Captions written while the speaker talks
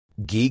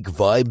Geek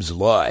Vibes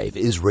Live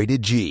is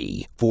rated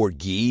G for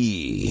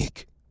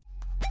geek.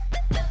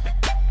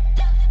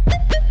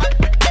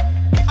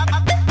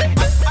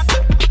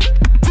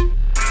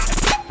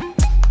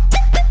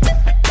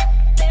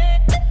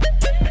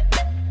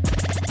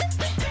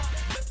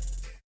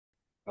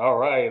 All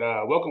right.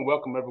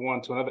 Welcome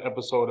everyone to another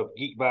episode of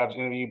Geek Vibes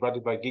Interview brought to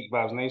you by Geek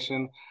Vibes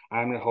Nation.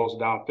 I'm your host,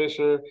 Don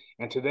Fisher,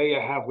 and today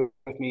I have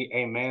with me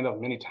a man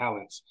of many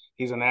talents.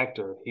 He's an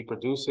actor, he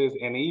produces,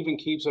 and he even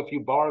keeps a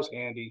few bars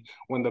handy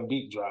when the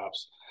beat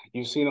drops.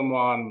 You've seen him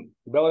on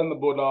Bella and the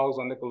Bulldogs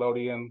on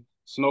Nickelodeon,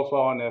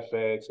 Snowfall on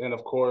FX, and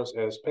of course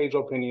as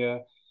Pedro Pena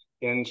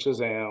in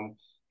Shazam.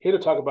 Here to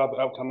talk about the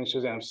upcoming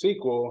Shazam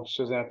sequel,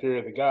 Shazam Fury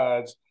of the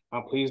Gods,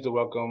 I'm pleased to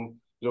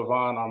welcome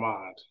Jovan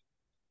Armand.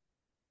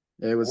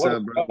 Hey, what's What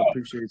up, bro?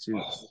 Appreciate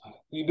you.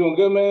 You doing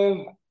good,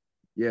 man?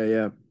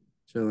 Yeah,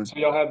 chilling. So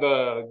y'all had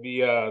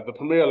the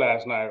premiere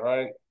last night,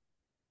 right?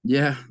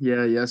 Yeah.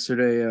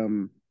 Yesterday,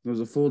 it was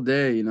a full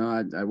day.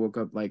 I woke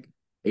up like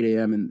 8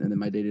 a.m. and then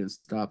my day didn't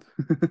stop.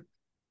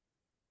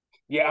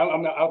 Yeah,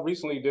 I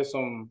recently did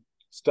some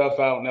stuff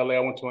out in LA.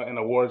 I went to an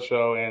award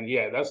show, and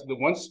yeah, that's the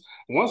once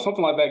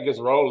something like that gets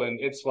rolling,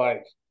 it's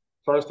like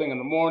first thing in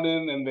the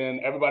morning, and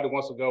then everybody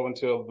wants to go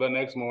until the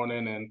next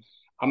morning, and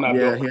I'm not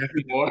Yeah, built for yeah, that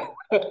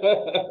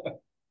anymore.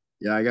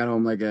 yeah. I got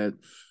home like at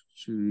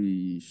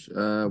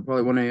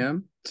probably 1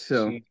 a.m.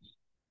 So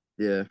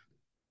yeah,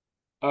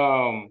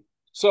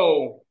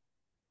 So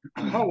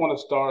I kind of want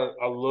to start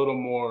a little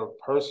more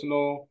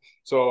personal.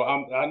 So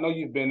I know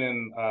you've been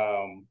in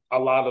a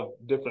lot of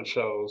different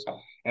shows,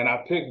 and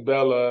I picked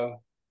Bella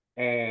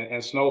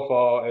and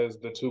Snowfall as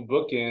the two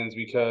bookends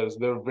because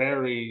they're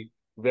very,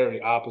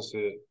 very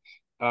opposite.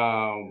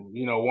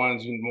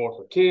 One's more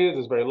for kids,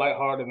 it's very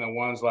lighthearted, and then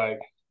one's like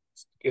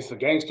it's the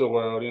gangster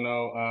world.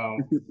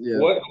 yeah.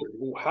 What?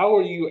 How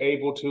are you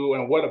able to,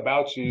 and what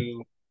about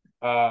you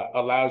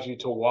allows you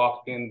to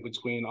walk in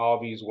between all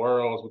these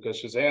worlds?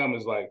 Because Shazam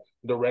is like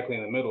directly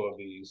in the middle of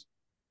these.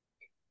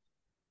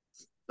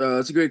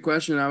 That's a great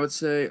question. I would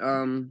say,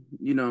 something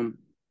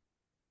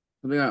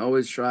I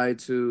always try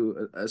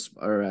to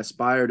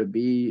aspire to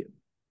be,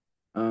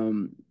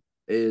 um,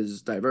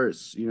 is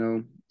diverse.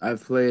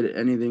 I've played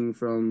anything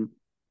from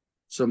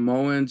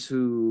Samoan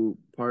to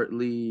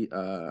partly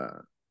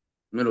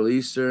Middle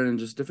Eastern and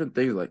just different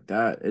things like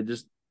that. It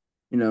just,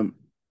 you know,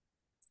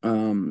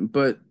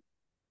 but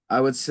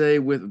I would say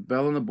with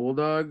Bell and the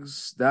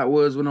Bulldogs, that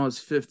was when I was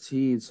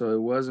 15, so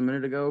it was a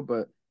minute ago,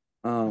 but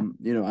I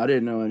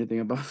didn't know anything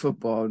about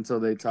football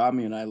until they taught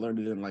me and I learned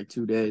it in like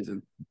 2 days.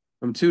 And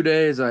from 2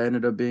 days I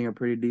ended up being a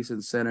pretty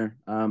decent center.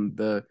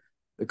 The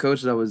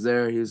coach that was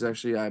there, he was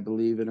actually, I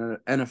believe, an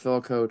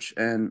NFL coach,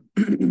 and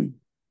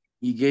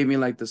he gave me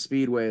like the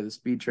speed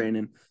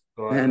training.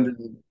 Right.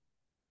 And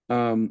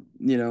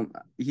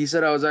he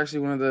said I was actually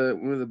one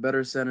of the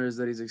better centers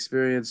that he's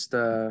experienced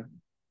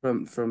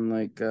from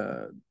like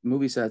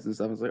movie sets and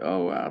stuff. I was like,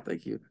 oh wow,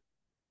 thank you.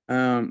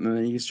 And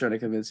then he's trying to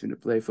convince me to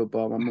play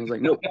football. My mom was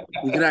like, nope,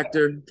 he's an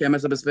actor, can't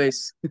mess up his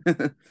face.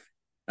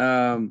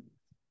 um,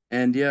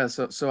 and yeah,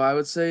 so I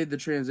would say the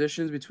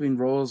transitions between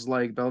roles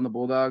like Bell and the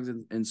Bulldogs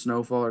and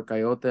Snowfall or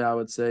Coyote, I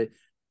would say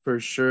for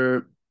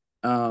sure.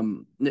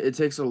 It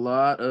takes a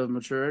lot of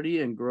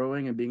maturity and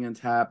growing and being in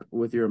tap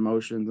with your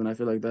emotions, and I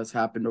feel like that's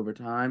happened over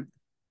time.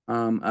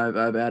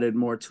 I've added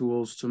more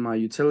tools to my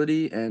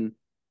utility, and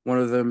one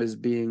of them is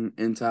being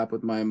in tap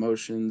with my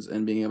emotions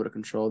and being able to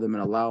control them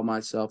and allow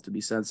myself to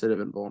be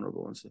sensitive and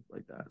vulnerable and stuff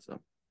like that. So,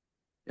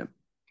 yeah,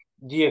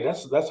 Yeah,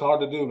 that's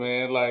hard to do,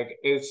 man. Like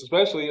it's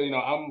especially,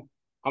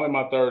 I'm in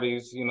my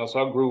 30s,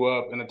 so I grew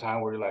up in a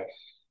time where you're like,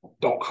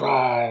 don't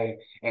cry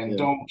and yeah,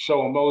 don't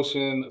show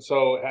emotion.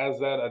 So has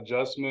that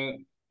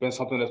adjustment been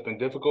something that's been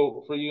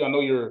difficult for you? I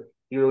know you're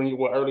in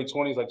your early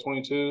 20s, like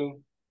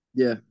 22.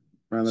 yeah,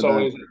 around So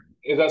that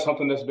is that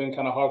something that's been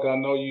kind of hard? 'Cause I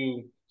know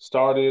you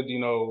started,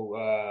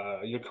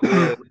 your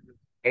career at time.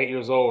 8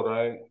 years old,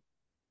 right?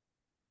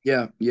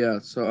 Yeah.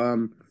 So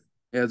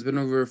yeah, it's been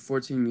over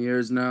 14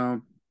 years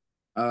now.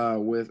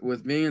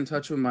 With being in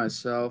touch with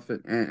myself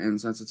and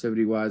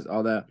sensitivity wise,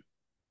 all that,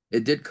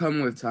 it did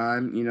come with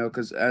time,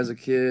 because as a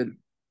kid,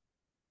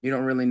 you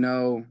don't really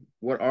know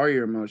what are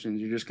your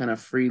emotions. You're just kind of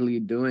freely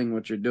doing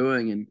what you're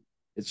doing, and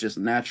it's just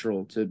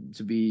natural to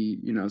be,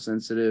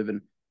 sensitive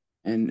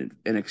and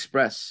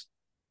express.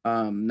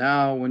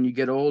 Now when you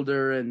get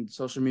older and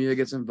social media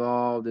gets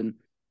involved and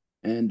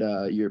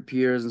your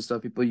peers and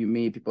stuff, people you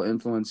meet, people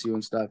influence you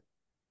and stuff,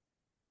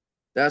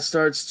 that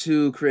starts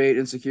to create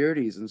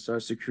insecurities and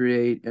starts to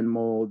create and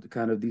mold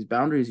kind of these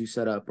boundaries you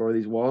set up or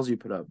these walls you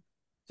put up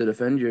to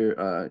defend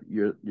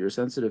your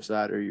sensitive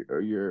side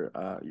or your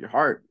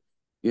heart,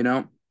 you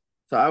know.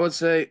 So I would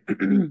say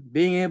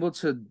being able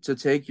to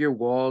take your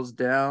walls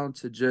down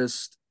to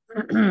just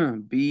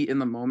be in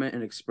the moment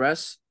and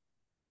express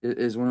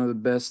is one of the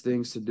best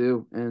things to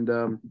do.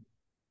 And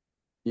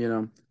you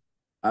know,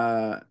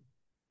 uh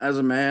as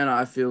a man,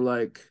 I feel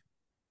like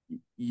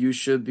you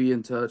should be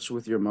in touch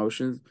with your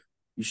emotions.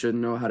 You should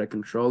know how to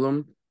control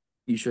them.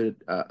 You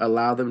should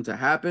allow them to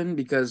happen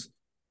because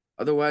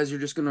Otherwise, you're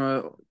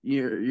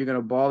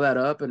gonna ball that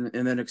up and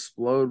then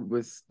explode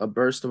with a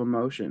burst of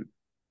emotion.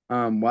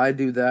 Why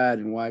do that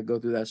and why go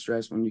through that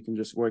stress when you can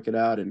just work it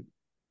out and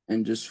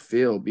just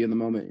be in the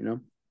moment, you know?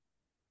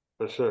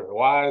 For sure.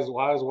 Wise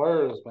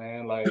words,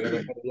 man. Like at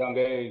a young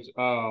age.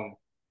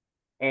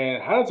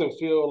 And how does it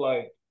feel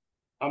like?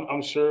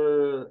 I'm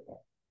sure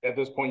at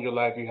this point in your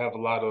life you have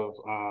a lot of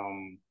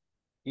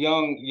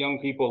young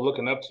people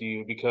looking up to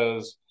you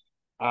because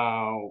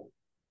uh,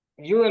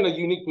 you're in a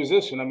unique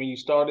position. I mean, you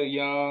started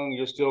young,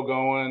 you're still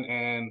going,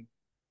 and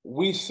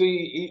we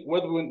see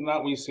whether or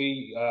not we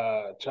see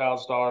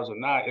child stars or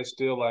not, it's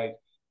still like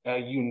a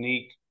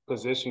unique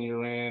position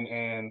you're in,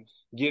 and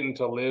getting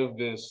to live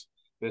this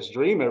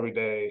dream every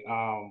day.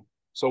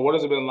 So, what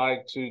has it been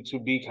like to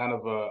be kind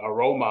of a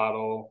role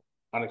model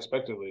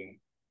unexpectedly?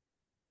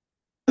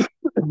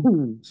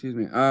 Excuse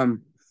me.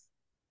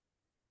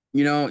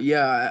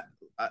 Yeah,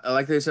 I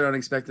like they said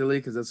unexpectedly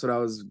because that's what I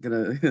was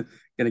gonna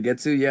gonna get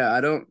to. Yeah,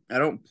 I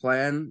don't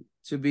plan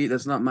to be.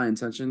 That's not my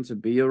intention to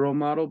be a role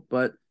model.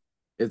 But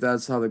if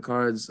that's how the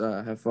cards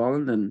have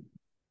fallen, then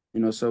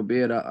so be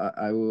it.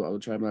 I will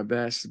try my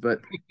best. But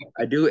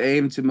I do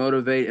aim to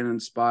motivate and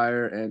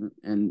inspire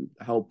and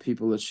help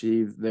people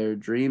achieve their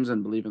dreams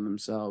and believe in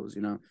themselves.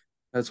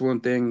 That's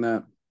one thing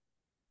that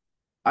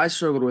I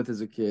struggled with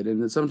as a kid,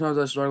 and sometimes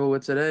I struggle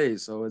with today.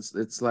 So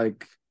it's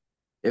like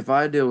if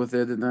I deal with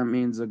it, then that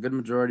means a good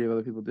majority of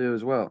other people do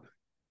as well.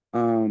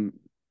 Um,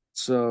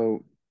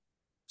 so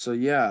so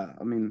yeah,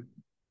 I mean,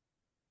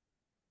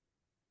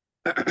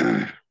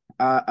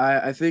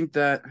 I think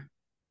that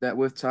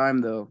with time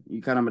though,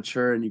 you kind of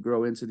mature and you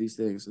grow into these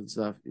things and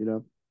stuff.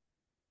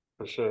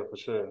 For sure, for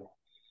sure.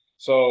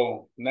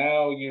 So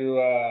now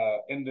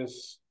you're in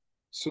this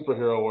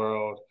superhero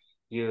world.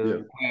 Yeah.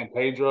 You're playing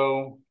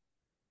Pedro.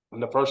 In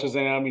the first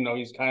exam,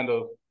 he's kind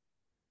of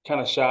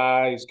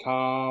shy, he's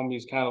calm,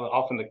 he's kind of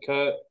off in the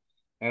cut,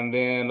 and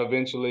then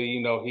eventually,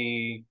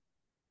 he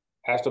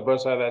has to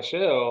burst out of that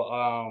shell.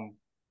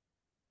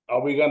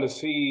 Are we going to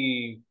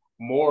see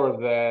more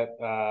of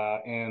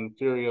that in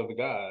Fury of the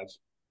Gods?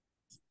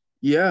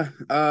 Yeah.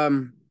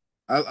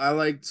 I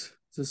liked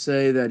to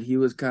say that he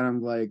was kind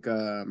of like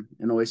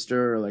an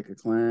oyster or like a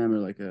clam or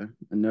like a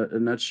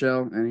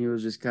nutshell, and he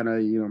was just kind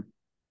of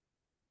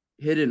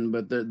hidden,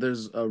 but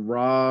there's a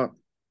raw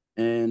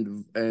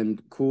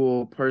and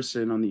cool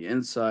person on the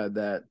inside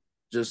that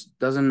just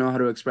doesn't know how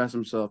to express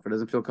himself or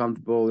doesn't feel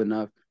comfortable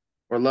enough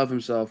or love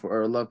himself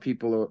or love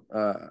people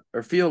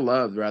or feel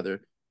loved rather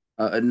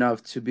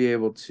enough to be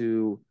able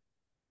to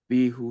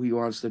be who he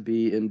wants to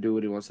be and do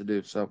what he wants to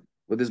do. So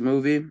with this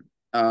movie,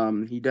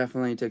 he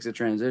definitely takes a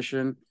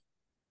transition.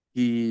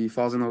 He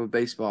falls in love with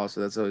baseball,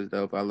 so that's always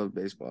dope. I love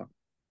baseball.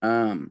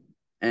 And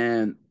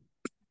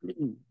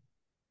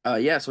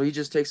yeah, so he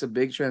just takes a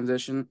big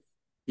transition.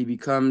 He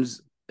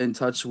becomes in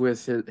touch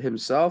with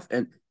himself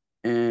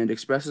and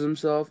expresses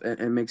himself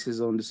and makes his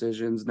own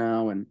decisions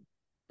now. And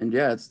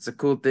yeah, it's a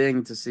cool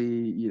thing to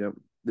see,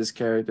 this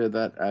character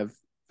that I've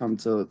come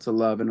to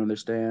love and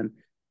understand,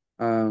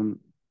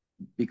 um,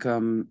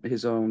 become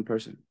his own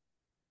person.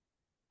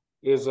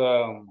 Is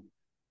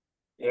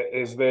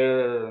is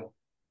there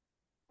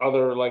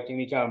other like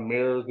any kind of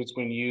mirrors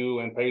between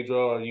you and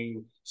Pedro? Are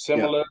you Yeah.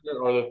 similar,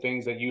 or the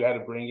things that you had to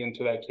bring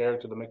into that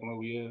character to make him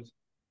who he is?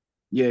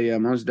 Yeah,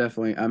 most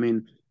definitely. I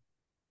mean,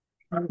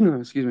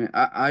 excuse me.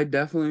 I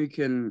definitely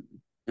can,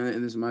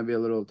 and this might be a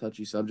little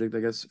touchy subject, I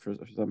guess, for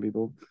some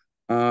people.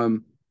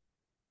 Um,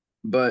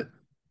 but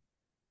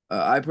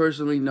I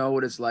personally know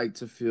what it's like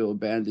to feel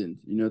abandoned,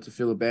 to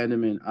feel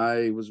abandonment.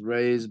 I was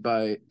raised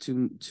by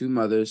two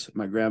mothers,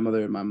 my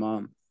grandmother and my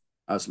mom.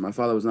 So my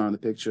father was not in the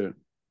picture.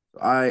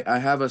 I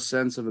have a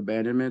sense of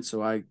abandonment,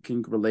 so I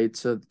can relate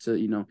to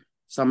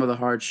some of the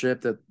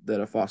hardship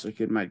that a foster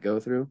kid might go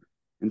through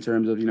in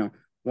terms of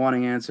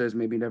wanting answers,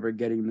 maybe never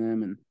getting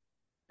them,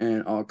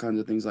 and all kinds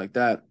of things like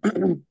that.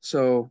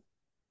 So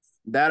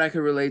that I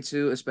could relate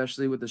to,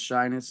 especially with the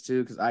shyness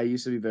too, because I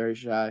used to be very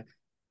shy.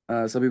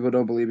 Some people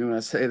don't believe me when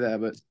I say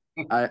that, but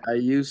I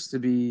used to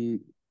be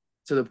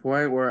to the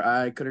point where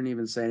I couldn't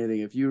even say anything.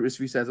 If you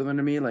said something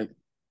to me, like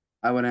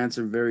I would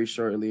answer very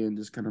shortly and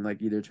just kind of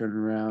like either turn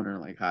around or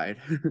like hide.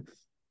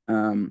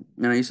 And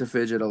I used to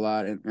fidget a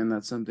lot, and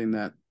that's something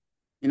that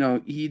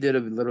he did a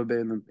little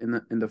bit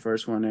in the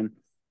first one, and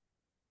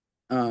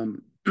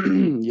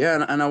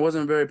yeah, and I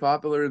wasn't very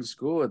popular in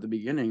school at the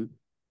beginning,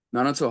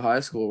 not until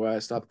high school where I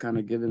stopped kind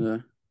of giving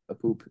a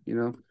poop.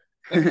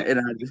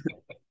 And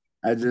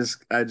I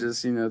just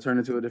turned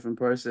into a different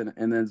person,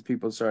 and then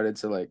people started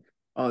to like,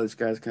 oh, this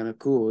guy's kind of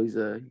cool. He's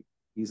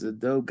a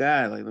dope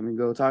guy. Like, let me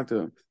go talk to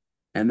him.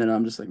 And then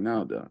I'm just like,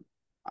 no, dude,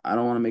 I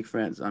don't want to make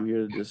friends. I'm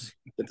here to just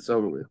get this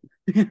over with.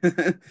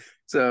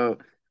 So,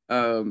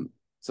 um,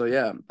 so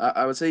yeah,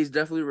 I would say he's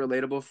definitely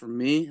relatable for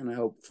me, and I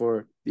hope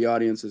for the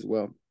audience as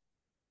well.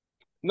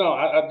 No,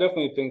 I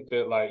definitely think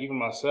that like even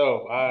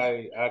myself,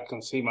 I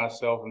can see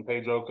myself in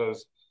Pedro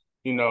because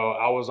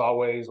I was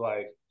always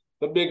like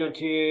the bigger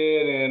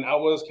kid, and I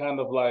was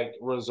kind of like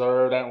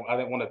reserved. I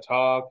didn't want to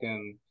talk,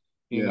 and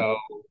you Yeah. know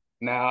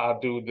now I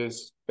do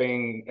this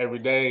thing every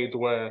day to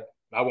where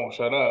I won't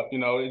shut up.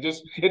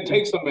 It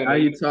takes a Now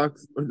minute. you talk.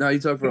 Now you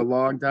talk for a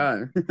long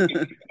time.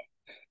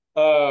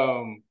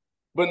 Um,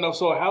 but no,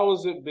 so how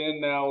has it been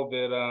now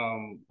that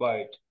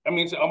like I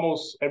mean it's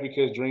almost every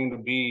kid's dream to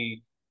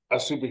be a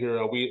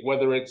superhero.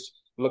 Whether it's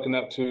looking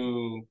up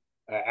to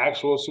an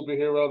actual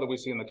superhero that we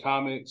see in the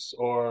comics,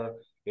 or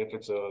if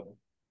it's a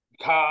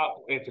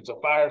cop, if it's a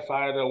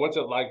firefighter, what's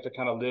it like to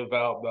kind of live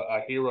out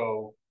a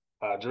hero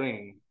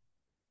dream?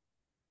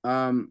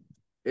 Um,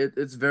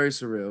 it's very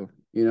surreal.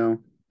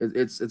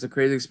 It's a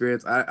crazy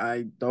experience.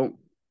 I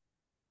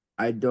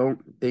don't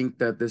think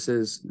that this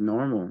is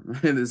normal.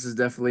 This is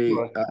definitely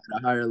Right. at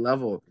a higher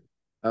level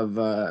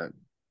of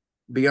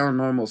beyond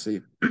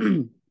normalcy.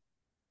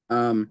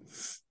 Um,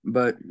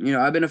 but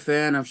I've been a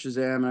fan of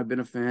Shazam. I've been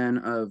a fan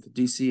of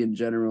DC in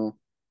general.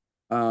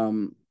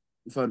 Um,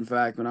 Fun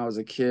fact: when I was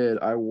a kid,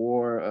 I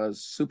wore a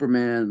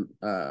Superman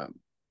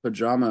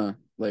pajama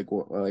like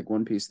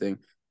one piece thing,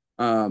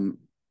 um,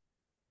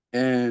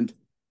 and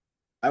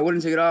I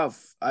wouldn't take it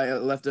off. I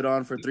left it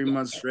on for 3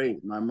 months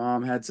straight. My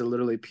mom had to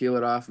literally peel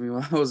it off me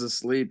while I was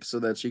asleep so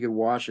that she could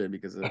wash it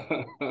because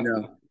you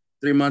know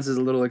 3 months is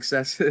a little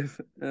excessive.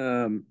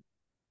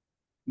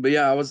 But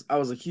yeah, I was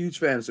a huge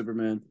fan of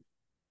Superman.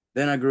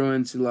 Then I grew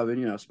into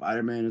loving,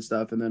 Spider-Man and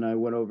stuff, and then I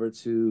went over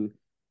to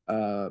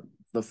uh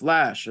The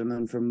Flash, and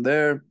then from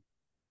there,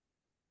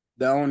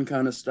 that one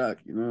kind of stuck,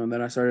 and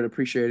then I started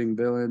appreciating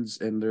villains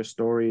and their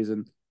stories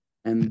and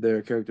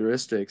their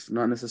characteristics,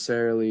 not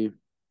necessarily,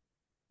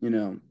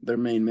 their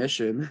main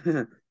mission,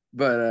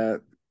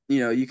 but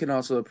you can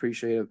also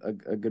appreciate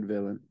a good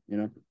villain,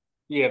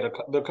 Yeah,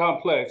 the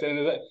complex, and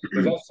is that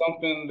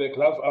something that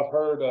because I've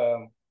heard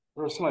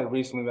there was somebody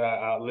recently that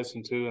I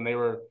listened to, and they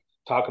were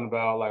talking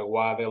about like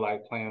why they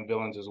like playing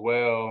villains as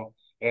well,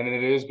 and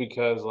it is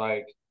because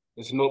like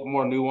it's no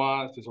more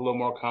nuanced, it's a little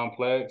more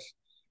complex,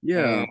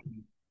 Yeah.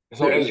 and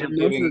so as you're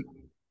Most of getting,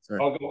 sorry.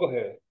 oh, go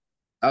ahead.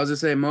 I was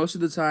just saying most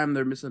of the time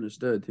they're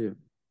misunderstood too.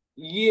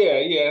 Yeah,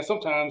 yeah. To an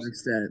Sometimes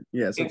extent.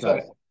 Yeah, it's a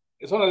sometimes.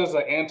 sometimes it's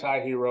an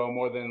anti-hero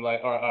more than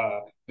like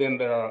or than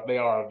they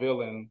are a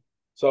villain.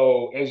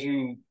 So as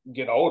you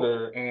get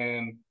older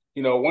and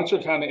once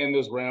you're kind of in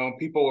this realm,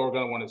 people are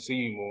going to want to see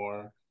you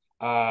more.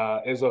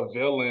 Is a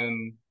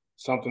villain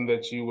something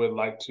that you would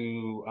like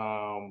to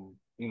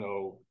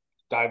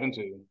dive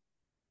into?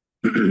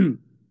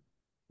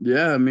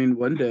 Yeah, I mean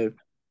one day.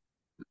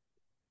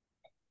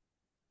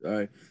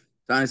 Sorry.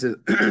 Science says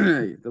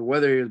the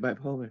weather here is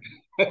bipolar.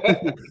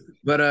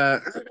 But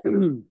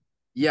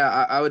yeah,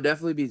 I would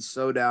definitely be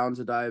so down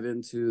to dive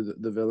into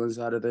the villain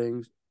side of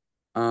things.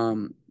 I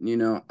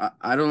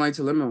don't like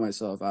to limit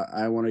myself.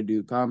 I want to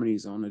do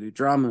comedies, I want to do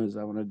dramas,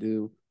 I want to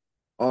do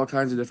all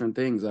kinds of different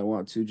things. I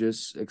want to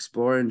just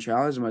explore and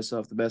challenge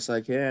myself the best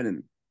I can.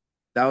 And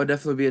that would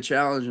definitely be a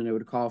challenge and it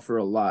would call for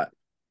a lot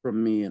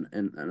from me. And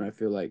I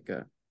feel like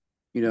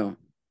you know,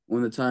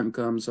 when the time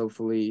comes,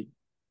 hopefully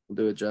we'll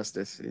do it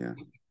justice, yeah.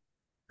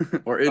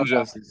 Or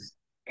injustice.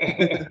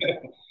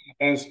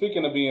 And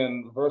speaking of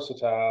being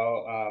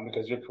versatile,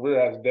 because your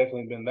career has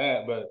definitely been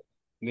that, but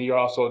you're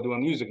also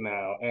doing music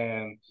now,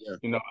 and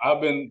Yeah. I've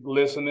been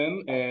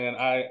listening, and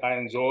I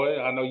enjoy.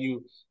 I know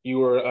you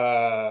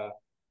were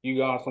you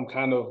gone from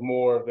kind of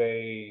more of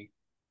a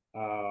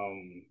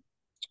um,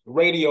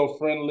 radio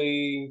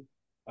friendly,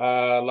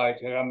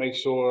 like I make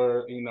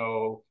sure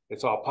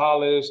it's all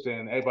polished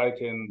and everybody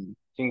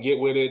can get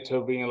with it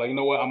to being like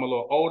what, I'm a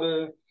little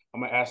older. I'm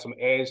gonna add some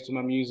edge to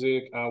my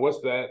music. What's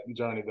that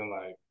journey been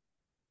like?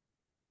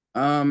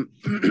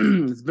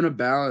 It's been a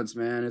balance,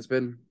 man. It's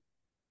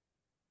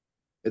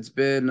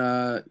been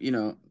a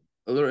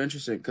little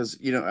interesting because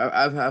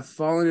I've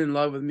fallen in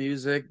love with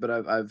music, but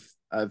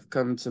I've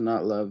come to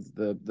not love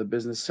the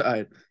business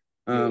side.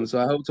 Yeah. So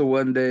I hope to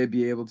one day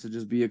be able to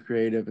just be a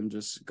creative and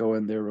just go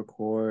in there,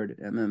 record,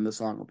 and then the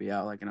song will be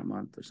out like in a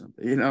month or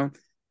something.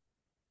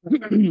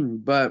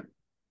 But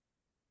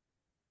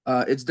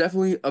it's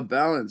definitely a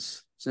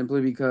balance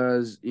simply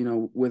because,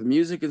 with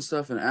music and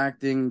stuff and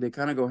acting, they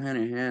kind of go hand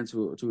in hand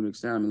to an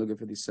extent. I mean, look at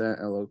 50 Cent,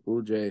 LL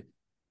Cool J,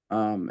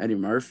 Eddie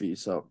Murphy.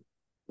 So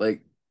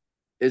like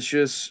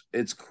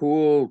it's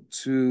cool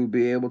to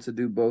be able to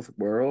do both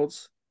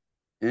worlds.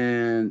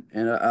 And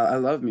I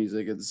love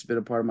music. It's been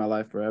a part of my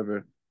life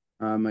forever.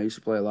 I used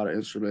to play a lot of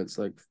instruments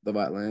like the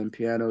violin,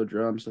 piano,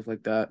 drum, stuff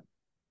like that.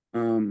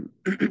 Um,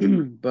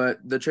 but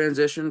the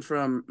transition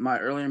from my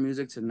earlier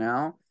music to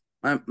now,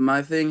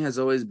 my thing has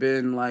always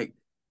been like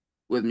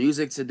with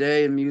music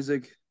today and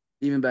music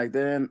even back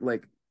then,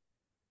 like,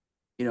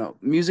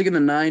 music in the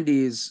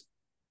 90s,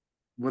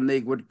 when they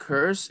would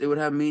curse, it would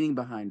have meaning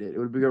behind it. It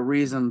would be a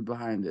reason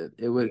behind it.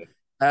 It would Yeah.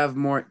 have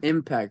more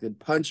impact. It'd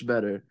punch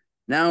better.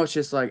 Now it's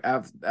just like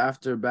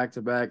after back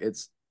to back,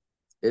 it's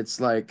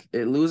like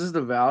it loses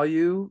the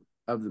value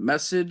of the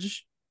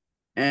message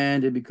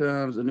and it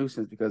becomes a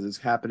nuisance because it's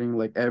happening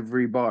like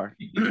every bar.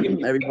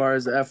 Every bar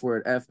is the F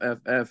word, F,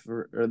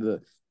 or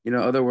the,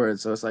 other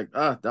words. So it's like,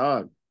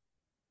 dog.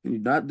 can you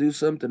not do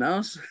something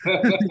else?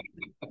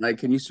 Like,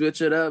 can you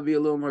switch it up, be a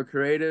little more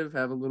creative,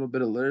 have a little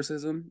bit of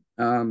lyricism?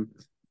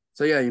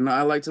 So yeah,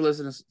 I like to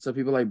listen to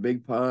people like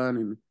Big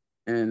Pun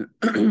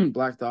and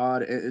Black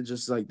Thought and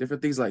just like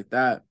different things like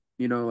that.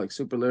 Like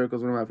Super Lyrical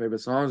is one of my favorite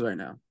songs right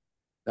now.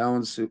 That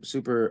one's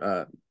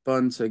super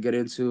fun to get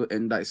into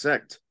and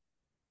dissect.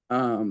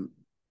 Um,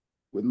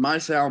 with my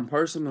sound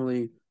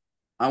personally,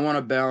 I want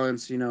to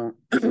balance,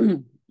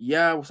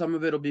 yeah, some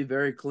of it'll be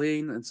very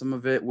clean and some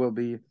of it will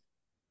be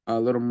a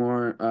little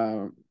more,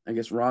 I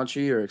guess,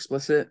 raunchy or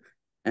explicit.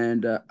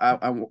 And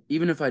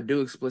even if I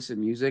do explicit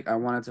music, I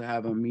want it to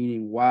have a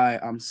meaning why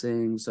I'm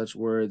saying such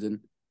words and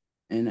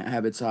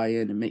have it tie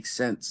in and make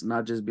sense,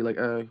 not just be like,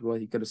 well,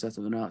 he could have said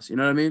something else. You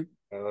know what I mean?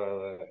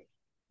 Uh,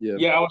 Yeah.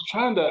 yeah, I was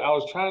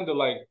trying to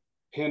like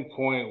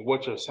pinpoint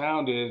what your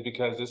sound is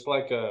because it's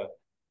like a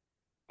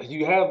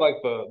you have like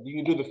you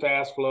can do the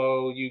fast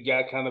flow, you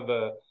got kind of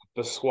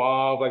the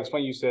suave, like it's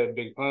funny you said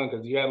Big Pun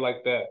because you had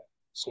like that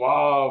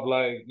suave,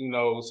 like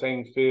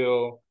same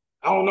feel.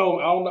 I don't know.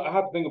 I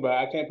have to think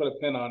about it. I can't put a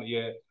pin on it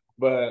yet,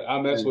 but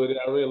I mess Yeah. with it.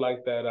 I really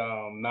like that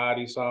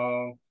Naughty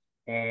song.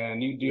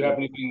 And do you Yeah. have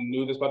anything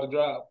new that's about to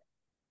drop?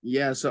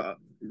 Yeah. So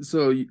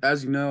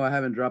as you know, I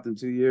haven't dropped in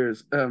 2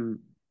 years.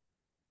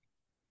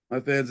 My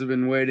fans have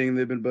been waiting.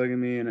 They've been bugging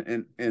me,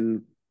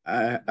 and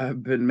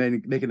I've been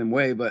making them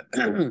wait. But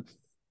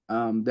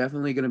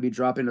definitely going to be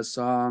dropping a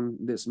song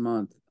this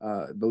month.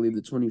 I believe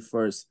the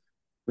 21st.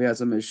 We had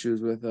some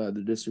issues with the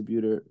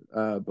distributor,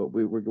 but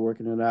we're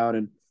working it out,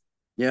 and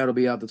yeah, it'll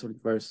be out the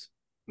 21st.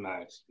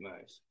 Nice,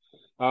 nice.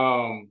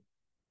 Um,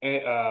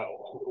 and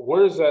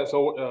where is that?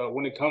 So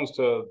when it comes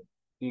to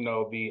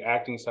the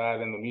acting side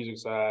and the music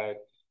side,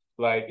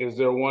 like, is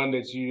there one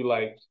that you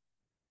like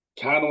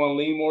kind of want to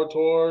lean more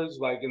towards,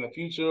 like in the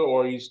future,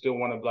 or you still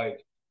want to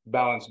like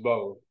balance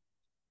both?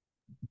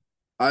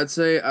 I'd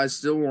say I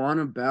still want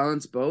to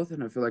balance both,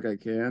 and I feel like I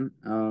can.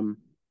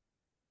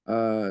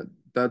 Uh,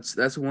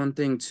 that's one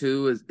thing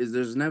too. Is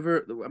there's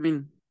never, I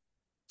mean,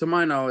 to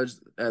my knowledge,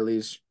 at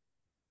least,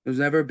 there's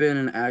never been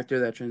an actor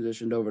that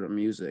transitioned over to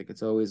music.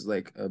 It's always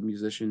like a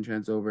musician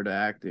trans over to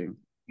acting.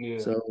 Yeah,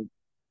 So,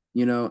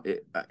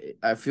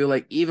 I feel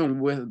like even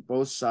with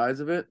both sides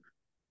of it,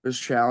 there's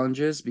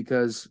challenges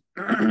because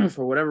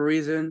for whatever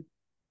reason,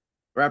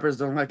 rappers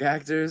don't like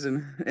actors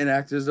and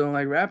actors don't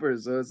like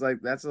rappers. So it's like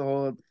that's the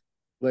whole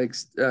like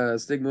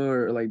stigma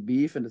or like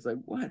beef, and it's like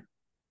what?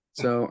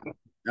 So,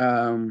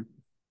 um,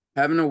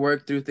 having to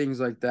work through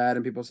things like that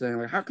and people saying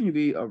like, how can you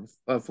be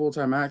a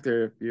full-time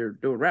actor if you're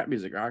doing rap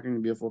music? Or how can you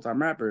be a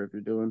full-time rapper if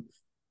you're doing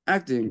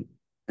acting?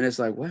 And it's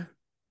like, what?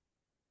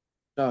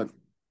 Dog,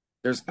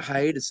 there's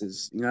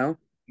hiatuses. And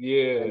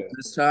yeah,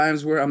 there's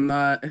times where I'm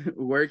not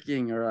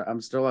working or I'm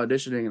still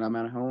auditioning and I'm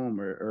at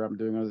home or I'm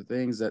doing other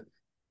things that,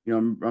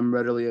 I'm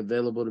readily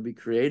available to be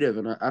creative.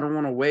 And I don't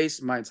want to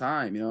waste my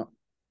time.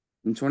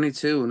 I'm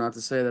 22, not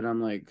to say that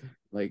I'm like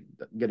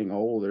getting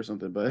old or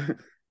something, but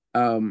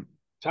um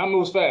time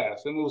moves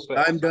fast. It moves time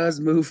fast. does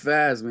move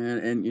fast, man,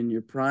 and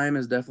your prime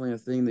is definitely a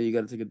thing that you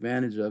got to take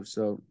advantage of.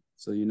 So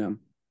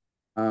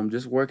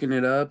just working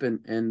it up and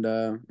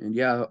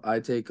yeah, I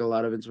take a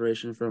lot of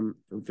inspiration from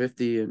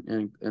 50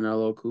 and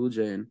LL Cool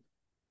J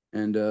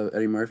and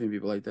Eddie Murphy and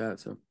people like that.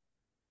 So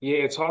Yeah,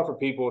 it's hard for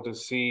people to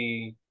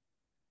see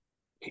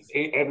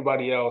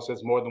everybody else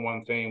as more than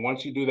one thing.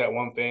 Once you do that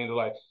one thing, they're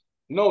like,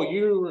 "No,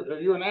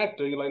 you're an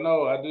actor." You're like,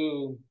 "No, I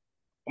do.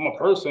 I'm a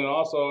person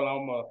also, and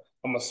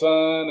I'm a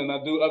son, and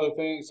I do other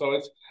things." So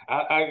it's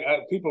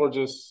people are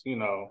just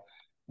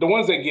the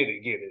ones that get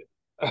it.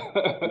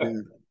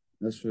 yeah,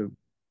 that's true.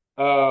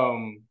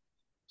 um,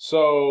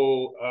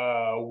 so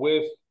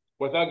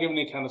without giving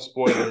any kind of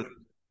spoilers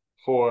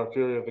for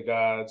Fury of the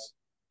Gods,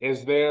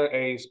 is there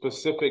a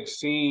specific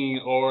scene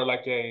or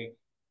like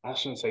I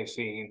shouldn't say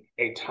scene,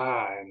 a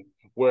time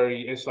where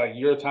it's like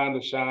your time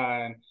to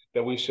shine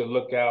that we should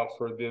look out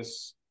for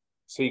this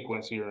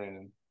sequence you're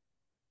in?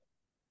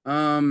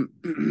 Um,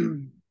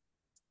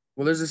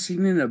 well, there's a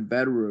scene in a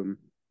bedroom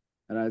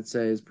that I'd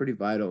say is pretty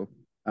vital.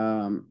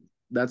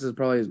 That's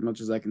probably as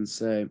much as I can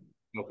say.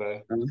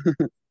 Okay.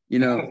 You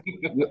know,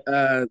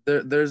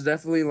 there's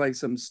definitely like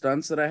some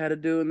stunts that I had to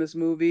do in this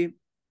movie,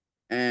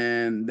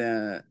 and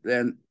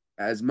then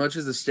as much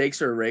as the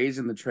stakes are raised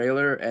in the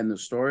trailer and the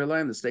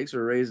storyline, the stakes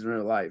are raised in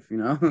real life.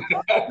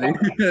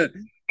 They,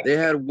 they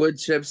had wood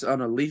chips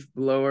on a leaf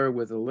blower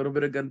with a little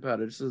bit of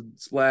gunpowder, just a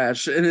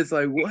splash, and it's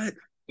like what?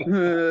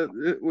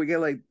 We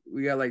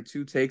got like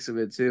two takes of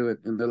it too,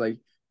 and they're like,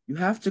 you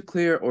have to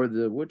clear or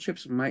the wood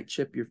chips might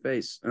chip your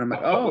face, and I'm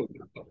like, oh,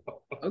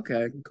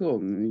 okay, cool.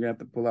 And you have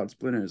to pull out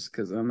splinters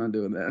because I'm not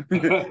doing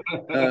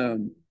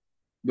that.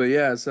 But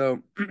yeah, so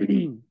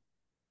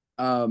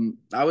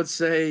I would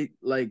say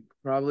like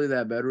probably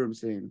that bedroom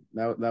scene.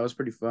 That was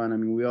pretty fun. I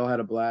mean, we all had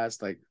a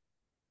blast. Like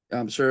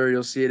I'm sure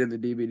you'll see it in the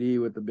DVD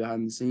with the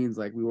behind the scenes.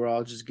 Like we were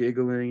all just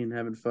giggling and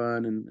having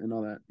fun and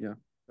all that. Yeah.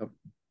 So,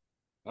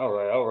 All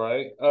right, all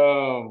right.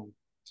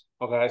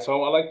 Okay,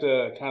 so I like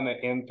to kind of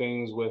end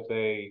things with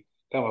a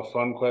kind of a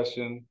fun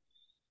question.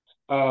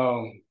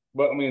 Um,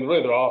 But I mean,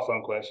 really, they're all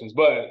fun questions.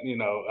 But a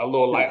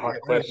little Yeah,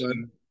 lighthearted that's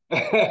fun.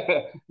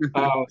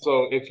 question.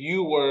 So, if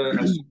you were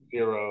a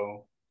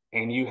superhero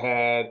and you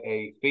had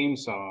a theme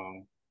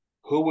song,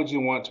 who would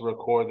you want to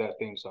record that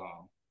theme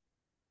song?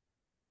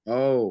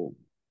 Oh,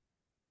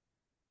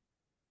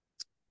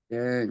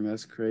 dang,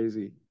 that's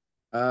crazy.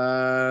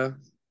 Uh,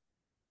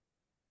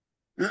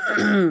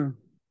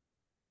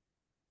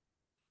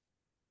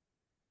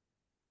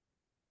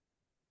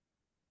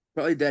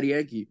 probably Daddy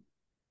Yankee.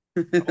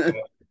 Okay,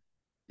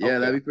 Yeah, okay,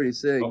 that'd be pretty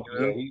sick, okay. you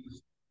Yeah, know?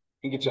 he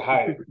can get you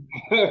hype.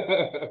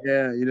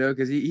 Yeah,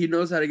 because he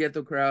knows how to get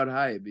the crowd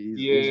hype.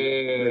 He's really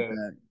good at Yeah,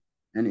 that.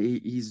 And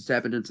he's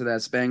tapping into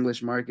that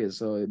Spanglish market,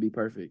 so it'd be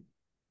perfect.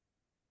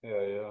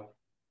 yeah, yeah.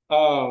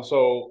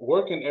 So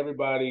where can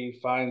everybody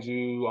find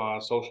you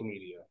on social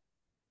media?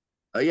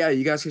 Yeah,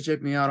 you guys can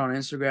check me out on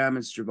Instagram.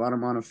 It's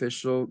Jovan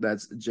official.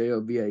 That's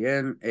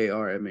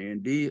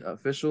JOVANARMAND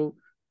official.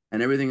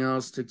 And everything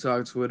else,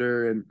 TikTok,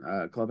 Twitter, and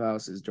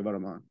Clubhouse is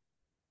Jovan.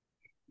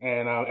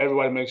 And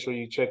everybody make sure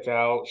you check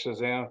out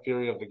Shazam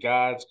Fury of the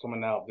Gods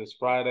coming out this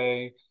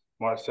Friday,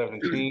 March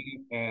 17th.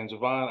 And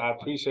Jovan, I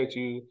appreciate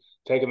you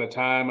taking the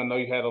time. I know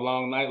you had a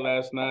long night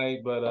last night,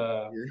 but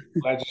Yeah.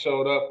 glad you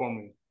showed up for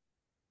me.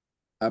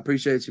 I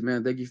appreciate you,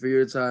 man. Thank you for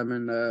your time,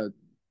 and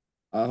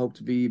I hope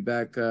to be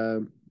back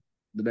the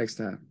next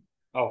time.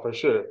 Oh, for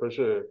sure, for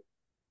sure.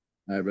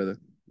 All right, brother.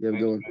 You have a Thank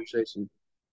good you, one. man. Appreciate you.